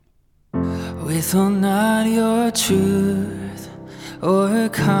Withhold not your truth or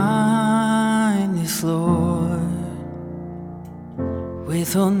kindness, Lord.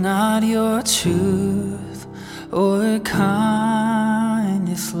 Withhold not your truth or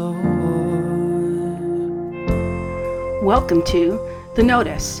kindness, Lord. Welcome to The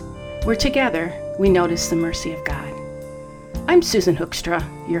Notice, where together we notice the mercy of God. I'm Susan Hoekstra,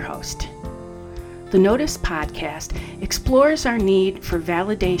 your host. The Notice podcast explores our need for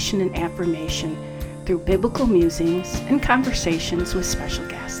validation and affirmation through biblical musings and conversations with special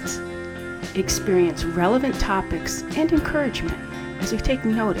guests. Experience relevant topics and encouragement as we take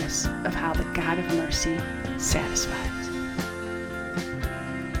notice of how the God of mercy satisfies.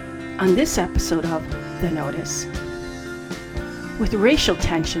 On this episode of The Notice, with racial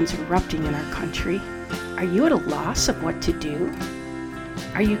tensions erupting in our country, are you at a loss of what to do?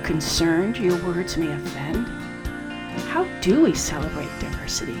 Are you concerned your words may offend? How do we celebrate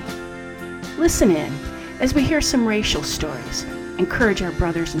diversity? Listen in as we hear some racial stories, encourage our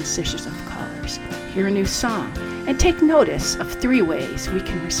brothers and sisters of colors, hear a new song, and take notice of 3 ways we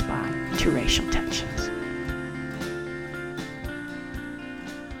can respond to racial tensions.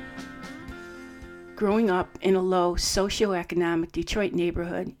 Growing up in a low socioeconomic Detroit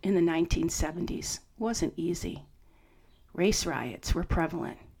neighborhood in the 1970s wasn't easy. Race riots were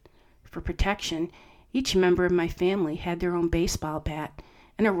prevalent. For protection, each member of my family had their own baseball bat,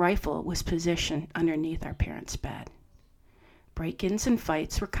 and a rifle was positioned underneath our parents' bed. Break-ins and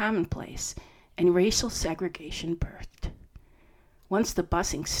fights were commonplace, and racial segregation birthed. Once the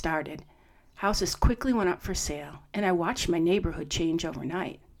busing started, houses quickly went up for sale, and I watched my neighborhood change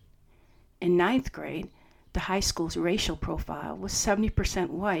overnight. In 9th grade, the high school's racial profile was 70%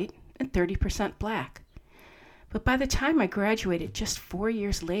 white and 30% black. But by the time I graduated just 4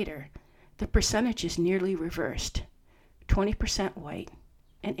 years later, the percentages nearly reversed, 20% white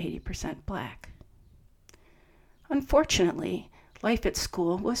and 80% black. Unfortunately, life at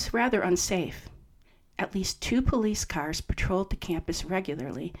school was rather unsafe. At least 2 police cars patrolled the campus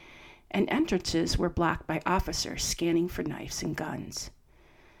regularly, and entrances were blocked by officers scanning for knives and guns.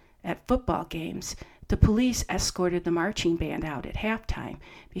 At football games, the police escorted the marching band out at halftime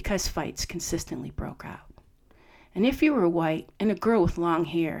because fights consistently broke out. And if you were white and a girl with long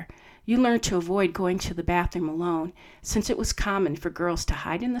hair, you learned to avoid going to the bathroom alone, since it was common for girls to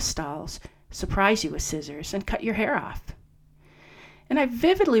hide in the stalls, surprise you with scissors, and cut your hair off. And I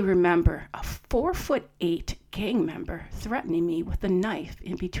vividly remember a 4'8" gang member threatening me with a knife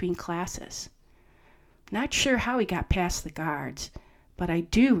in between classes. Not sure how he got past the guards, but I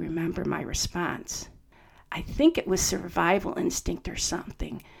do remember my response. I think it was survival instinct or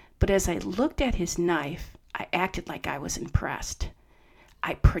something, but as I looked at his knife, I acted like I was impressed.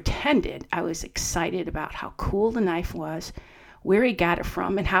 I pretended I was excited about how cool the knife was, where he got it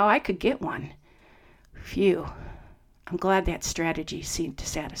from, and how I could get one. Phew, I'm glad that strategy seemed to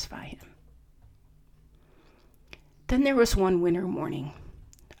satisfy him. Then there was one winter morning.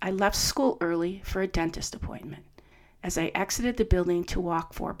 I left school early for a dentist appointment. As I exited the building to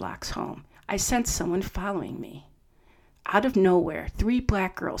walk 4 blocks home, I sensed someone following me. Out of nowhere, 3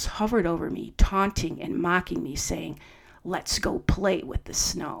 black girls hovered over me, taunting and mocking me, saying, "Let's go play with the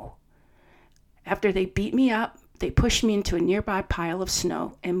snow." After they beat me up, they pushed me into a nearby pile of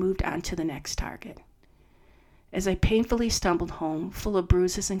snow and moved on to the next target. As I painfully stumbled home, full of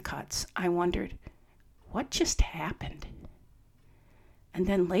bruises and cuts, I wondered, what just happened? And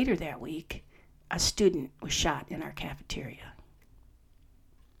then later that week, a student was shot in our cafeteria.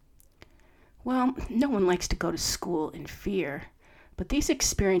 Well, no one likes to go to school in fear, but these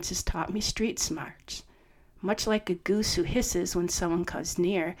experiences taught me street smarts. Much like a goose who hisses when someone comes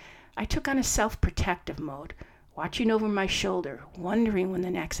near, I took on a self-protective mode, watching over my shoulder, wondering when the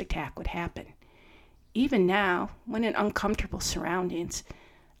next attack would happen. Even now, when in uncomfortable surroundings,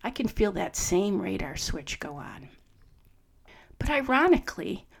 I can feel that same radar switch go on. But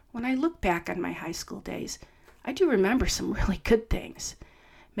ironically, when I look back on my high school days, I do remember some really good things.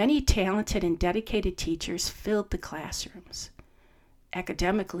 Many talented and dedicated teachers filled the classrooms.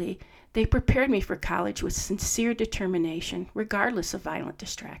 Academically, they prepared me for college with sincere determination, regardless of violent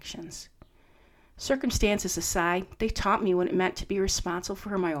distractions. Circumstances aside, they taught me what it meant to be responsible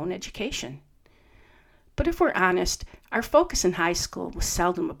for my own education. But if we're honest, our focus in high school was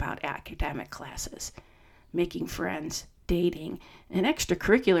seldom about academic classes. Making friends, dating, and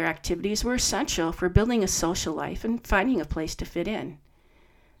extracurricular activities were essential for building a social life and finding a place to fit in.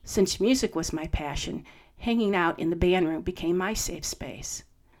 Since music was my passion, hanging out in the band room became my safe space.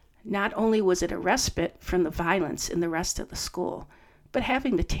 Not only was it a respite from the violence in the rest of the school, but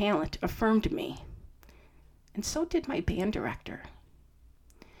having the talent affirmed me. And so did my band director.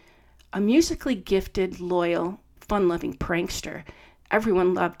 A musically gifted, loyal, fun-loving prankster,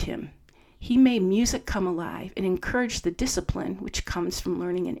 everyone loved him. He made music come alive and encouraged the discipline which comes from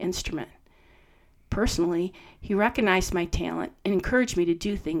learning an instrument. Personally, he recognized my talent and encouraged me to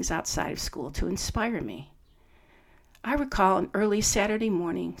do things outside of school to inspire me. I recall an early Saturday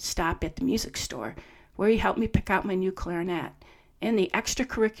morning stop at the music store where he helped me pick out my new clarinet and the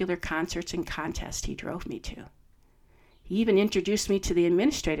extracurricular concerts and contests he drove me to. He even introduced me to the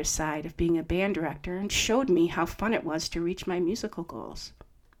administrative side of being a band director and showed me how fun it was to reach my musical goals.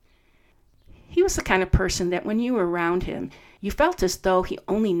 He was the kind of person that when you were around him, you felt as though he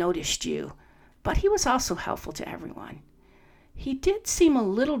only noticed you, but he was also helpful to everyone. He did seem a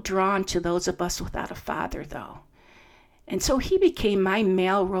little drawn to those of us without a father, though. And so he became my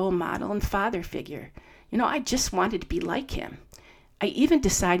male role model and father figure. I just wanted to be like him. I even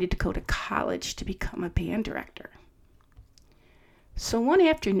decided to go to college to become a band director. So one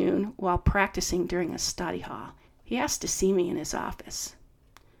afternoon, while practicing during a study hall, he asked to see me in his office.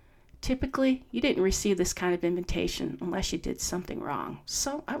 Typically, you didn't receive this kind of invitation unless you did something wrong,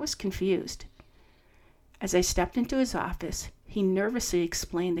 so I was confused. As I stepped into his office, he nervously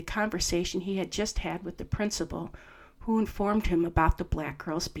explained the conversation he had just had with the principal, who informed him about the black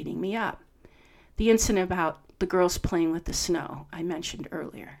girls beating me up. The incident about the girls playing with the snow I mentioned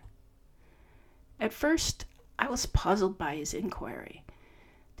earlier. At first, I was puzzled by his inquiry.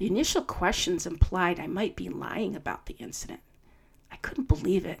 The initial questions implied I might be lying about the incident. I couldn't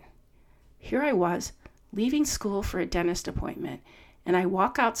believe it. Here I was, leaving school for a dentist appointment, and I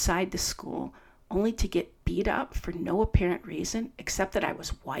walk outside the school only to get beat up for no apparent reason except that I was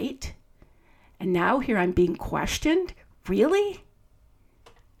white. And now here I'm being questioned? Really?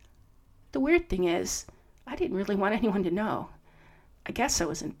 The weird thing is, I didn't really want anyone to know. I guess I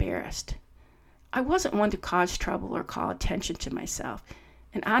was embarrassed. I wasn't one to cause trouble or call attention to myself,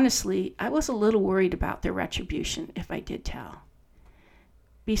 and honestly, I was a little worried about their retribution if I did tell.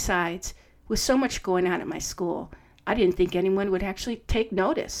 Besides, with so much going on at my school, I didn't think anyone would actually take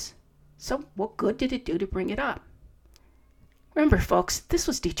notice. So what good did it do to bring it up? Remember, folks, this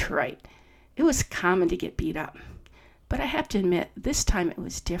was Detroit. It was common to get beat up. But I have to admit, this time it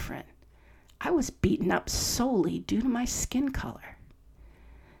was different. I was beaten up solely due to my skin color.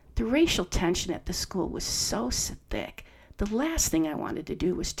 The racial tension at the school was so thick, the last thing I wanted to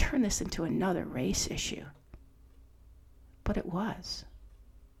do was turn this into another race issue. But it was.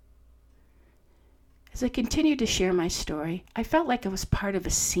 As I continued to share my story, I felt like I was part of a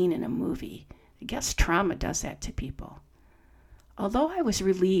scene in a movie. I guess trauma does that to people. Although I was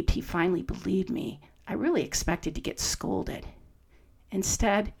relieved he finally believed me, I really expected to get scolded.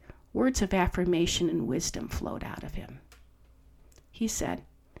 Instead, words of affirmation and wisdom flowed out of him. He said,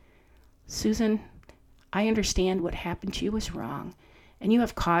 "Susan, I understand what happened to you was wrong, and you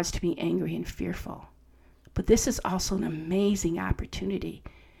have cause to be angry and fearful. But this is also an amazing opportunity.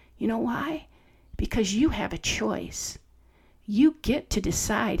 You know why? Because you have a choice. You get to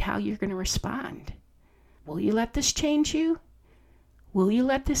decide how you're going to respond. Will you let this change you? Will you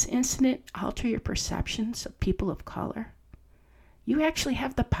let this incident alter your perceptions of people of color? You actually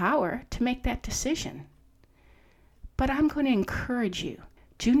have the power to make that decision. But I'm going to encourage you.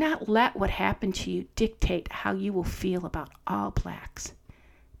 Do not let what happened to you dictate how you will feel about all blacks.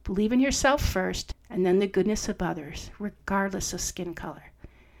 Believe in yourself first, and then the goodness of others, regardless of skin color.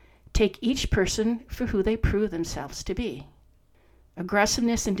 Take each person for who they prove themselves to be.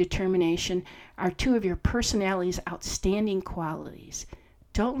 Aggressiveness and determination are two of your personality's outstanding qualities.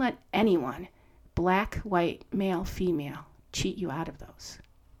 Don't let anyone, black, white, male, female, cheat you out of those."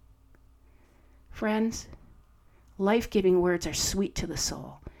 Friends, life-giving words are sweet to the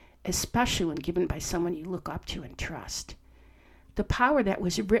soul, especially when given by someone you look up to and trust. The power that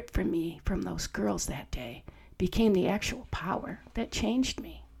was ripped from me from those girls that day became the actual power that changed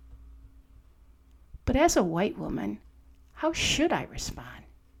me. But as a white woman, how should I respond?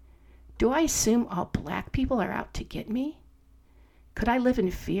 Do I assume all black people are out to get me? Could I live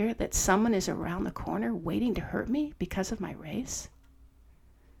in fear that someone is around the corner waiting to hurt me because of my race?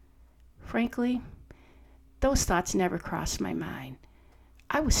 Frankly, those thoughts never crossed my mind.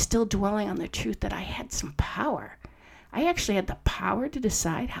 I was still dwelling on the truth that I had some power. I actually had the power to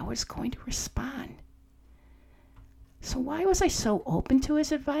decide how I was going to respond. So why was I so open to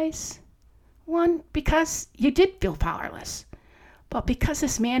his advice? One, because you did feel powerless. But because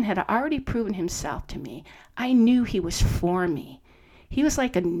this man had already proven himself to me, I knew he was for me. He was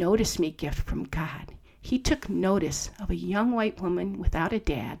like a notice me gift from God. He took notice of a young white woman without a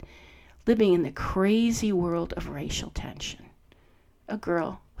dad living in the crazy world of racial tension. A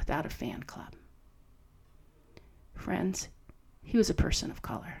girl without a fan club. Friends, he was a person of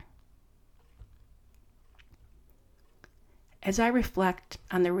color. As I reflect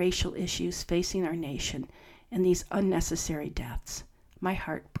on the racial issues facing our nation and these unnecessary deaths, my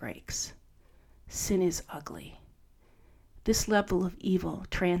heart breaks. Sin is ugly. This level of evil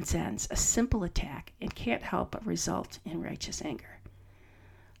transcends a simple attack and can't help but result in righteous anger.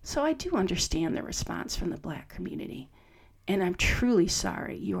 So I do understand the response from the Black community, and I'm truly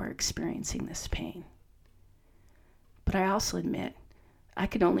sorry you are experiencing this pain. But I also admit I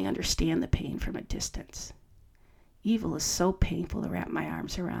can only understand the pain from a distance. Evil is so painful to wrap my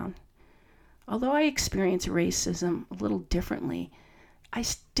arms around. Although I experience racism a little differently, I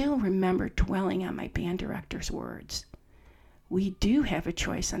still remember dwelling on my band director's words. We do have a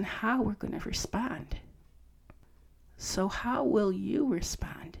choice on how we're going to respond. So how will you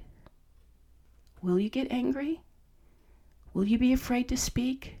respond? Will you get angry? Will you be afraid to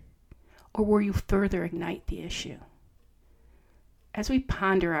speak? Or will you further ignite the issue? As we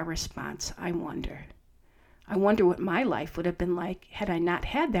ponder our response, I wonder what my life would have been like had I not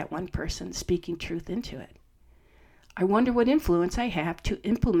had that one person speaking truth into it. I wonder what influence I have to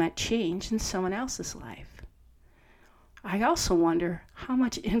implement change in someone else's life. I also wonder how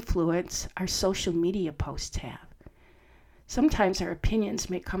much influence our social media posts have. Sometimes our opinions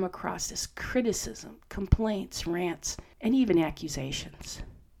may come across as criticism, complaints, rants, and even accusations.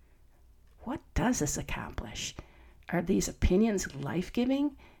 What does this accomplish? Are these opinions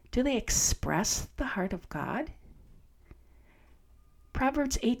life-giving? Do they express the heart of God?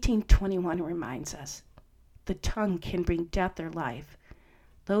 Proverbs 18:21 reminds us, the tongue can bring death or life.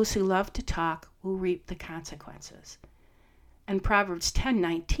 Those who love to talk will reap the consequences. And Proverbs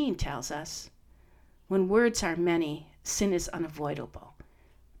 10:19 tells us, when words are many, sin is unavoidable,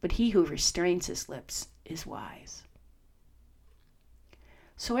 but he who restrains his lips is wise.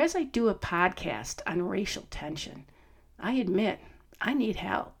 So as I do a podcast on racial tension, I admit I need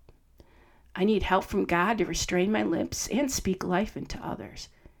help. I need help from God to restrain my lips and speak life into others.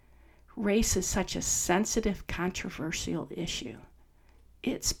 Race is such a sensitive, controversial issue.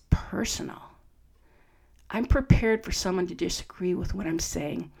 It's personal. I'm prepared for someone to disagree with what I'm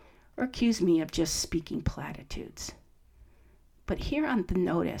saying or accuse me of just speaking platitudes. But here on The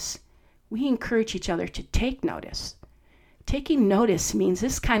Notice, we encourage each other to take notice. Taking notice means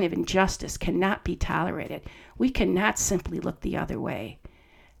this kind of injustice cannot be tolerated. We cannot simply look the other way.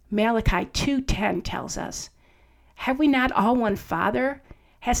 Malachi 2:10 tells us, have we not all one Father?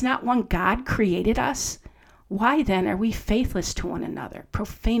 Has not one God created us? Why then are we faithless to one another,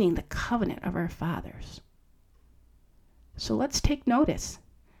 profaning the covenant of our fathers? So let's take notice.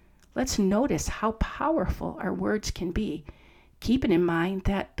 Let's notice how powerful our words can be, keeping in mind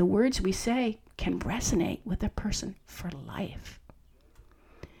that the words we say can resonate with a person for life.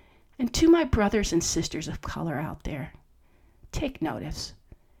 And to my brothers and sisters of color out there, take notice.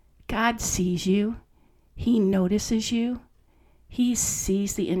 God sees you. He notices you. He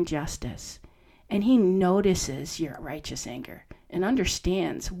sees the injustice. And he notices your righteous anger and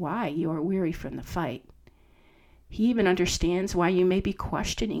understands why you are weary from the fight. He even understands why you may be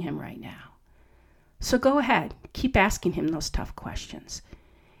questioning him right now. So go ahead, keep asking him those tough questions.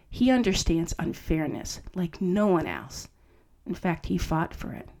 He understands unfairness like no one else. In fact, he fought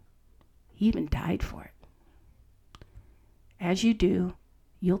for it. He even died for it. As you do,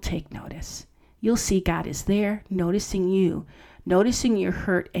 you'll take notice. You'll see God is there, noticing you, noticing your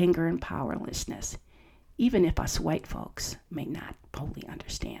hurt, anger, and powerlessness, even if us white folks may not fully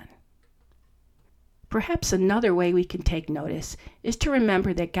understand. Perhaps another way we can take notice is to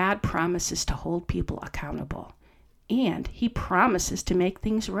remember that God promises to hold people accountable, and he promises to make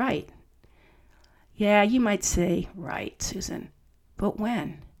things right. Yeah, you might say, right, Susan, but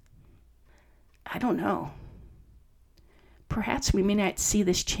when? I don't know. Perhaps we may not see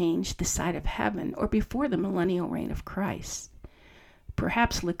this change this side of heaven or before the millennial reign of Christ.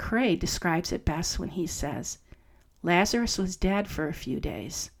 Perhaps Lecrae describes it best when he says, Lazarus was dead for a few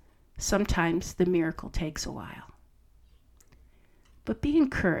days. Sometimes the miracle takes a while. But be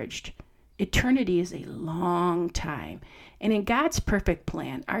encouraged. Eternity is a long time, and in God's perfect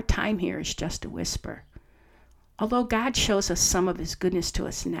plan, our time here is just a whisper. Although God shows us some of his goodness to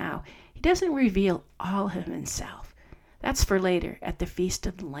us now, he doesn't reveal all of himself. That's for later at the Feast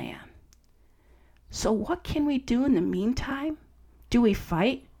of the Lamb. So what can we do in the meantime? Do we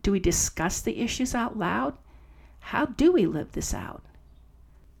fight? Do we discuss the issues out loud? How do we live this out?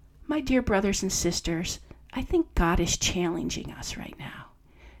 My dear brothers and sisters, I think God is challenging us right now.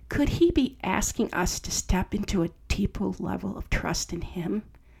 Could he be asking us to step into a deeper level of trust in him?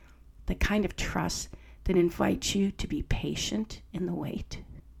 The kind of trust that invites you to be patient in the wait.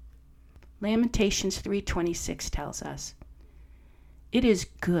 Lamentations 3:26 tells us, It is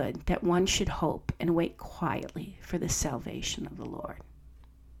good that one should hope and wait quietly for the salvation of the Lord.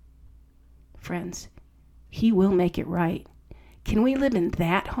 Friends, He will make it right. Can we live in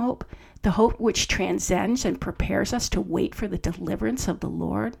that hope, the hope which transcends and prepares us to wait for the deliverance of the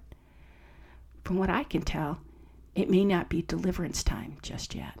Lord? From what I can tell, it may not be deliverance time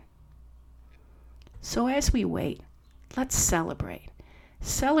just yet. So as we wait, let's celebrate.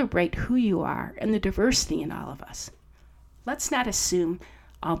 Celebrate who you are and the diversity in all of us. Let's not assume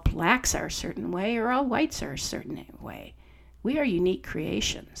all blacks are a certain way or all whites are a certain way. We are unique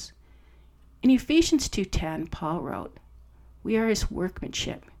creations. In Ephesians 2:10, Paul wrote, "We are His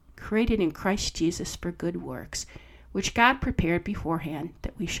workmanship, created in Christ Jesus for good works, which God prepared beforehand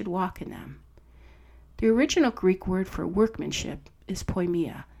that we should walk in them." The original Greek word for workmanship is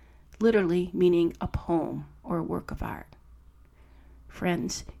poiema, literally meaning a poem or a work of art.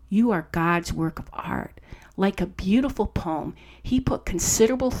 Friends, you are God's work of art. Like a beautiful poem, He put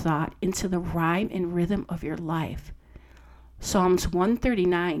considerable thought into the rhyme and rhythm of your life. Psalms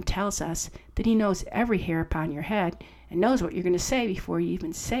 139 tells us that He knows every hair upon your head and knows what you're going to say before you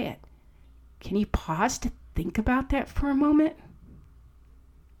even say it. Can you pause to think about that for a moment?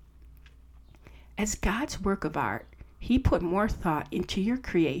 As God's work of art, He put more thought into your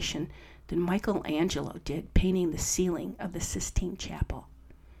creation than Michelangelo did painting the ceiling of the Sistine Chapel.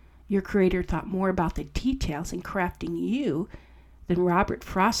 Your Creator thought more about the details in crafting you than Robert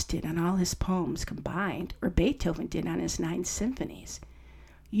Frost did on all his poems combined, or Beethoven did on his 9 symphonies.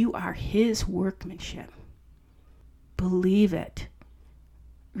 You are His workmanship. Believe it.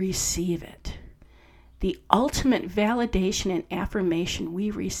 Receive it. The ultimate validation and affirmation we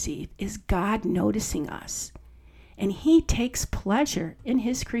receive is God noticing us, and He takes pleasure in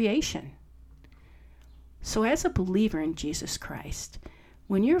His creation. So as a believer in Jesus Christ,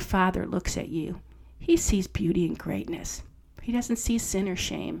 when your Father looks at you, He sees beauty and greatness. He doesn't see sin or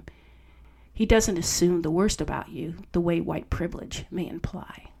shame. He doesn't assume the worst about you the way white privilege may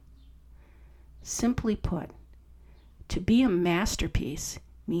imply. Simply put, to be a masterpiece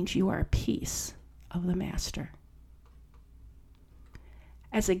means you are a piece of the Master.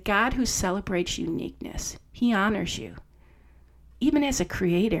 As a God who celebrates uniqueness, He honors you. Even as a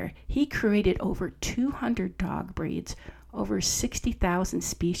creator, He created over 200 dog breeds, over 60,000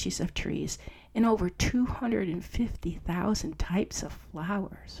 species of trees, and over 250,000 types of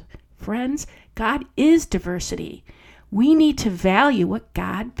flowers. Friends, God is diversity. We need to value what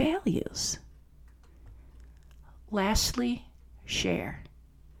God values. Lastly, share.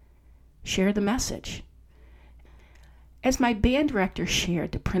 Share the message. As my band director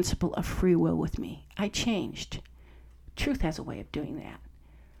shared the principle of free will with me, I changed. Truth has a way of doing that.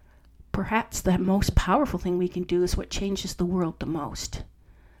 Perhaps the most powerful thing we can do is what changes the world the most: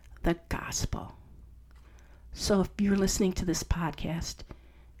 the gospel. So if you're listening to this podcast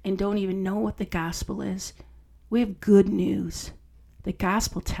and don't even know what the gospel is, we have good news. The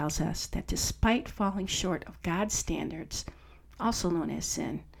gospel tells us that despite falling short of God's standards, also known as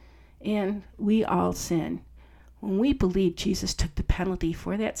sin, and we all sin, when we believe Jesus took the penalty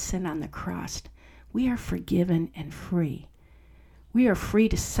for that sin on the cross, we are forgiven and free. We are free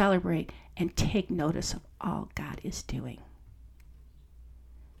to celebrate and take notice of all God is doing.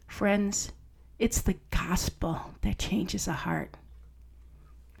 Friends, it's the gospel that changes a heart.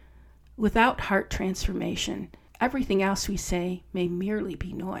 Without heart transformation, everything else we say may merely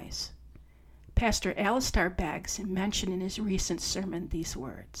be noise. Pastor Alistair Beggs mentioned in his recent sermon these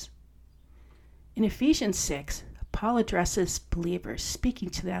words. In Ephesians 6, Paul addresses believers, speaking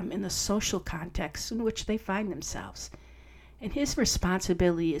to them in the social context in which they find themselves. And his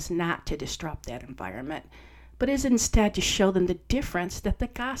responsibility is not to disrupt that environment, but is instead to show them the difference that the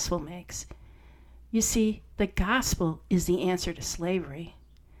gospel makes. You see, the gospel is the answer to slavery.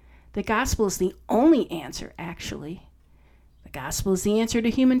 The gospel is the only answer, actually. The gospel is the answer to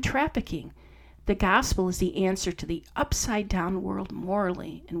human trafficking. The gospel is the answer to the upside-down world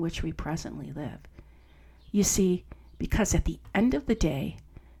morally in which we presently live. You see, because at the end of the day,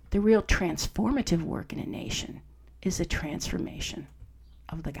 the real transformative work in a nation is a transformation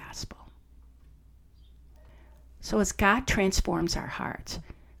of the gospel. So as God transforms our hearts,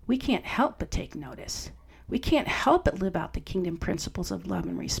 we can't help but take notice. We can't help but live out the kingdom principles of love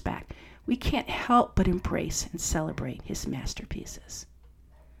and respect. We can't help but embrace and celebrate His masterpieces.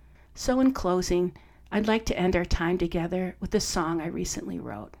 So in closing, I'd like to end our time together with a song I recently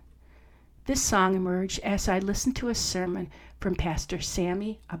wrote. This song emerged as I listened to a sermon from Pastor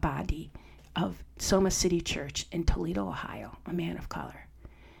Sammy Abadi of Soma City Church in Toledo, Ohio, a man of color.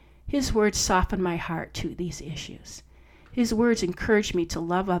 His words softened my heart to these issues. His words encouraged me to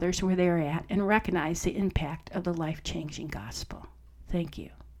love others where they are at and recognize the impact of the life-changing gospel. Thank you.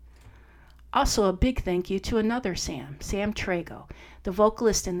 Also, a big thank you to another Sam Trago, the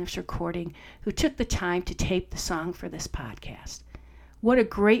vocalist in this recording, who took the time to tape the song for this podcast. What a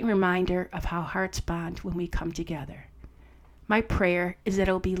great reminder of how hearts bond when we come together. My prayer is that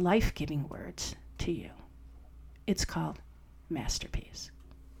it will be life-giving words to you. It's called Masterpiece.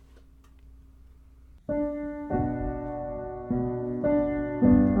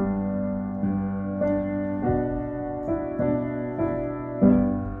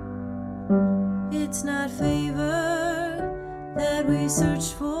 It's not favor that we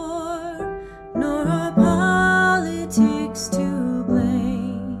search for, nor our politics to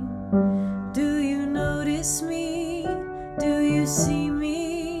blame. Do you notice me? Do you see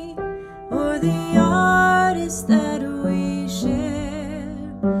me? Or the artist that we share?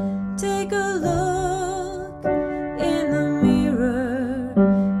 Take a look in the mirror.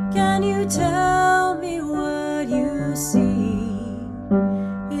 Can you tell me what you see?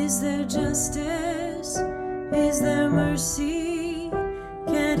 Is there justice? Is there mercy?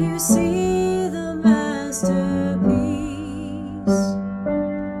 Can't you see the masterpiece?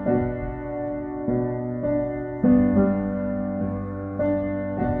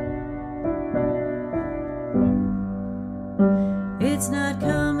 It's not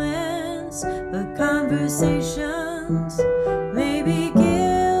comments, but conversations. Maybe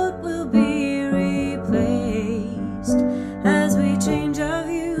guilt will be replaced as we change our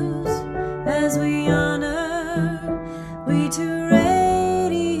views, as we honor, we too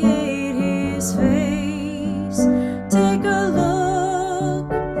radiate his face. Take a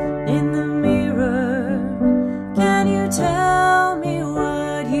look in the mirror. Can you tell me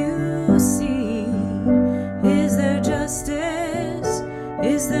what you see? Is there justice?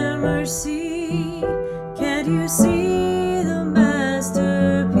 Is there mercy? Can't you see the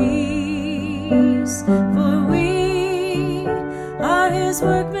masterpiece? For we are his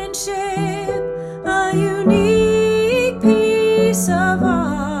workmanship, a unique piece of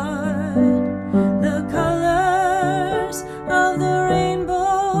art. The colors of the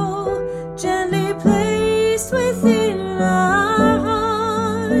rainbow gently placed within our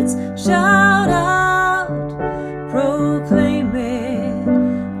hearts. Shout out, proclaim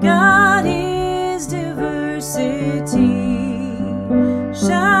it, God is diversity.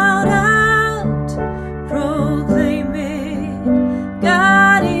 Shout out, proclaim it,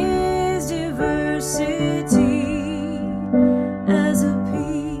 God is diversity. As a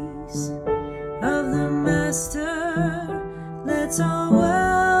piece of the master, let's all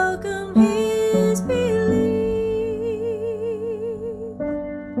welcome his belief.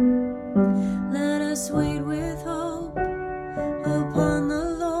 Let us wait with hope upon the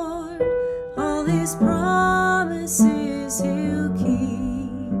Lord. All his promises he'll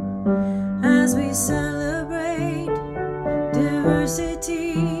keep. As we celebrate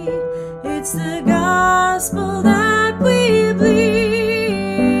diversity, it's the gospel that we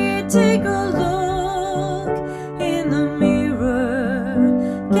bleed. Take a look in the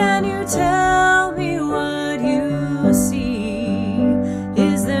mirror. Can you tell me what you see?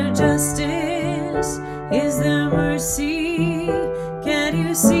 Is there justice? Is there mercy? Can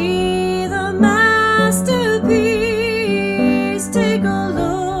you see the masterpiece? Take a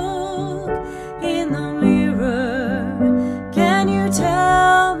look in the mirror. Can you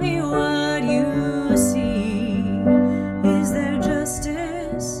tell me what you see? Is there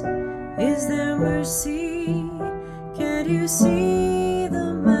justice? Is there mercy? Can you see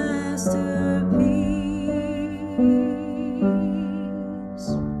the masterpiece?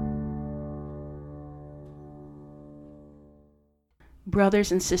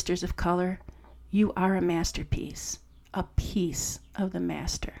 Brothers and sisters of color, you are a masterpiece, a piece of the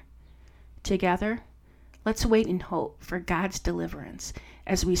master. Together, let's wait in hope for God's deliverance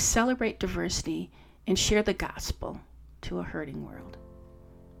as we celebrate diversity and share the gospel to a hurting world.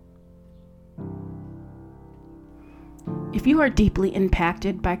 If you are deeply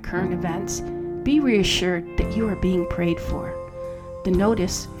impacted by current events, be reassured that you are being prayed for. The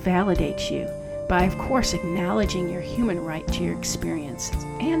notice validates you by, of course, acknowledging your human right to your experiences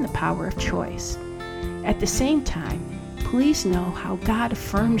and the power of choice. At the same time, please know how God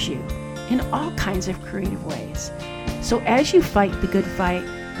affirms you in all kinds of creative ways. So as you fight the good fight,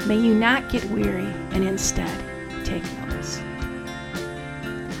 may you not get weary and instead take notice.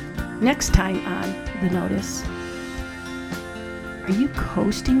 Next time on The Notice, are you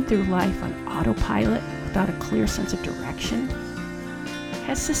coasting through life on autopilot without a clear sense of direction?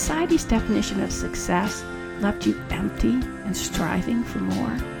 Has society's definition of success left you empty and striving for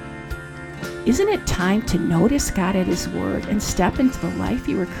more? Isn't it time to notice God at His Word and step into the life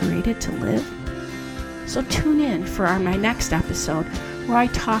you were created to live? So tune in for my next episode where I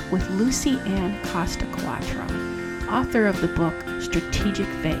talk with Lucy Ann Costa Quattro, author of the book Strategic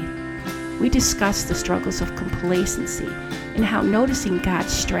Faith. We discuss the struggles of complacency and how noticing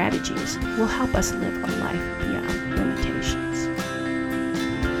God's strategies will help us live a life beyond limitations.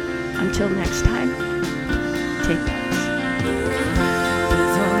 Until next time, take care.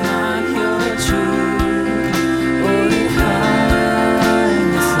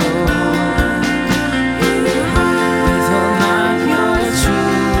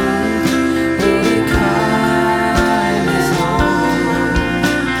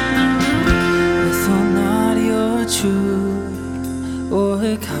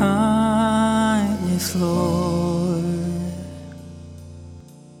 Kindness, Lord.